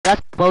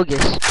That's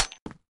bogus.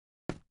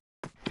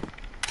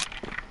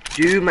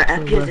 Dude, my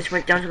FPS just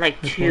went down to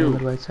like 2.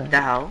 The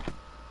hell?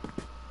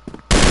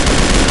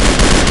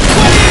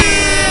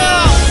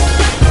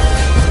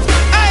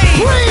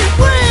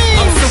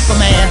 I'm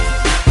Superman.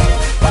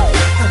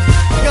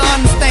 You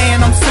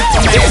understand? I'm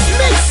Superman. This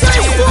makes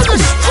sense for the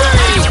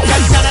street.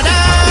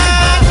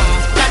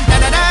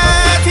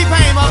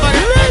 T-Pain,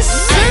 motherfucker.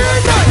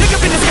 Look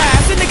up in the sky,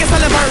 see niggas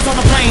selling birds on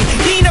the plane.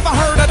 He ain't never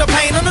heard of the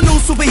pain. I'm the new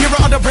superhero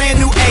of the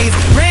brand new A's.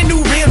 Brand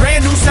new red,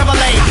 brand new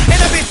Chevrolet. And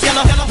a bitch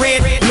yellow,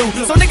 red, blue.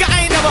 So nigga,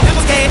 I ain't never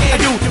scared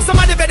of you.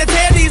 Somebody better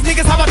tell these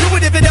niggas how I do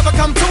it. If it ever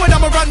come to it,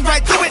 I'ma run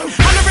right through it.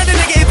 I'm the ready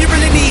nigga if you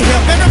really need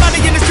help.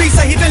 Everybody in the street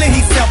say he feeling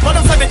himself, but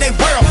I'm saving their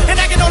world.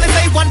 And I can only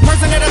say one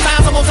person at a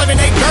time, so I'm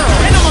saving their girl.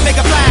 And I'ma make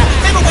a fly,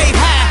 baby wave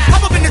high.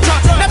 Hop up in the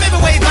truck, now baby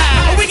wave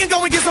high. Or we can go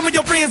and get some of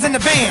your friends in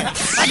the van.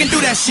 I can do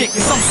that shit,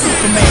 cause I'm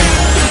Superman.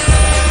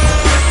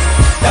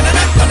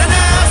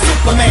 Da-da-da-da-da-da,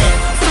 Superman.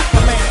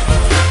 Superman.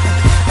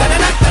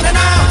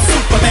 Da-da-da-da-da-da,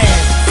 Superman.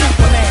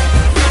 Superman.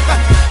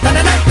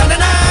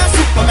 Da-da-da-da-da-da,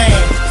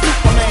 Superman.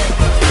 Superman.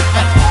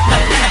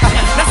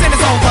 Now sing the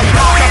song for me.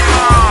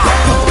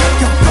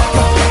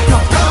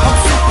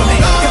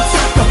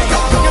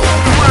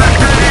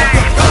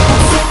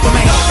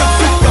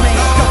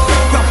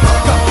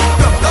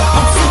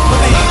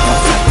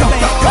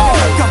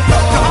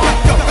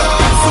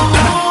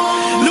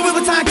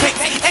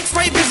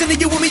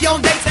 You with me on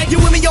dates, you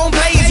with me on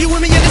blaze, you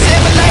with me in the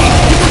Chevrolet,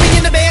 you with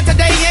me in the bed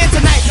today and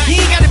tonight. You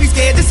ain't gotta be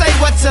scared, just say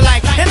what you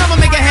like, and I'ma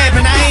make it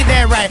happen. I ain't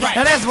that right.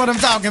 Now that's what I'm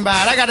talking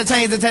about. I gotta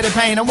change the Teddy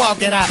Payne. I'm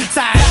walking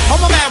outside.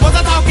 Oh my man, was I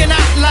talking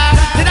out loud?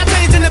 Did I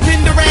change in the pin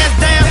the ass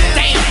down?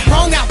 Damn,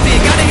 wrong outfit.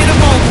 Gotta hit a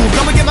phone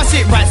booth. I'ma get my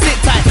shit right. Sit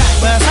tight.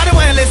 Well, shawty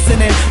wasn't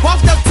listening.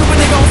 Walked up to a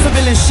nigga on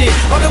civilian shit.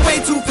 Oh, the way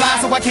too fly,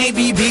 so I can't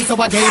be beat. So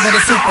I gave her the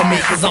super me,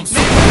 cause I'm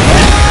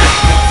Superman.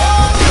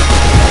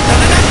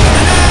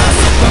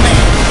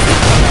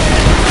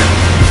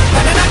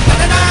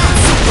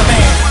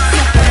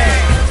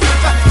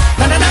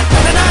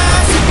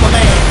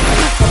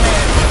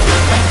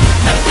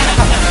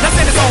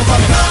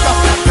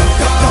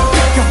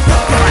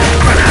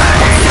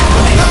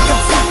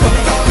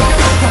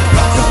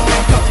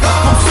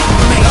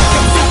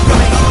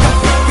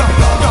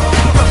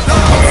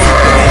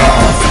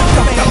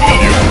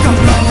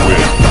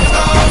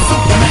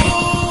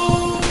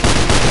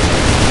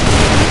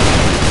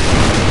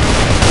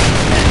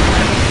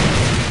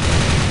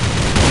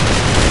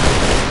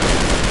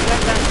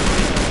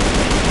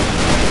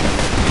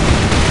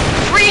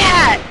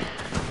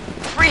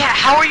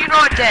 How are you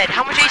not dead?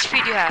 How much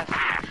HP do you have?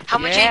 How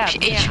much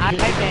HP?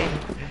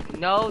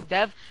 No,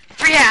 Dev.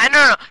 Free hat,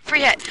 no,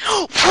 free hat.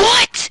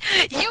 What?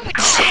 You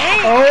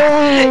tank!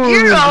 Oh,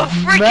 you're a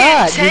freaking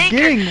Matt, tanker!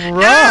 you're getting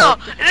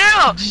roughed.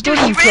 No, dude,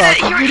 he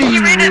ran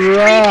at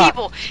 3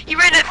 people. He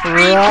ran at 3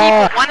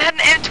 people. One had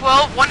an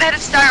M12, one had a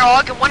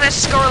Starhawk, and one had a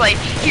Scarlet.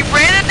 He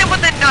ran at them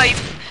with a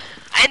knife,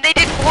 and they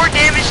did more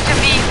damage to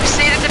me who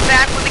stayed at the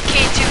back with a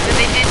K2 than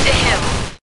they did to him.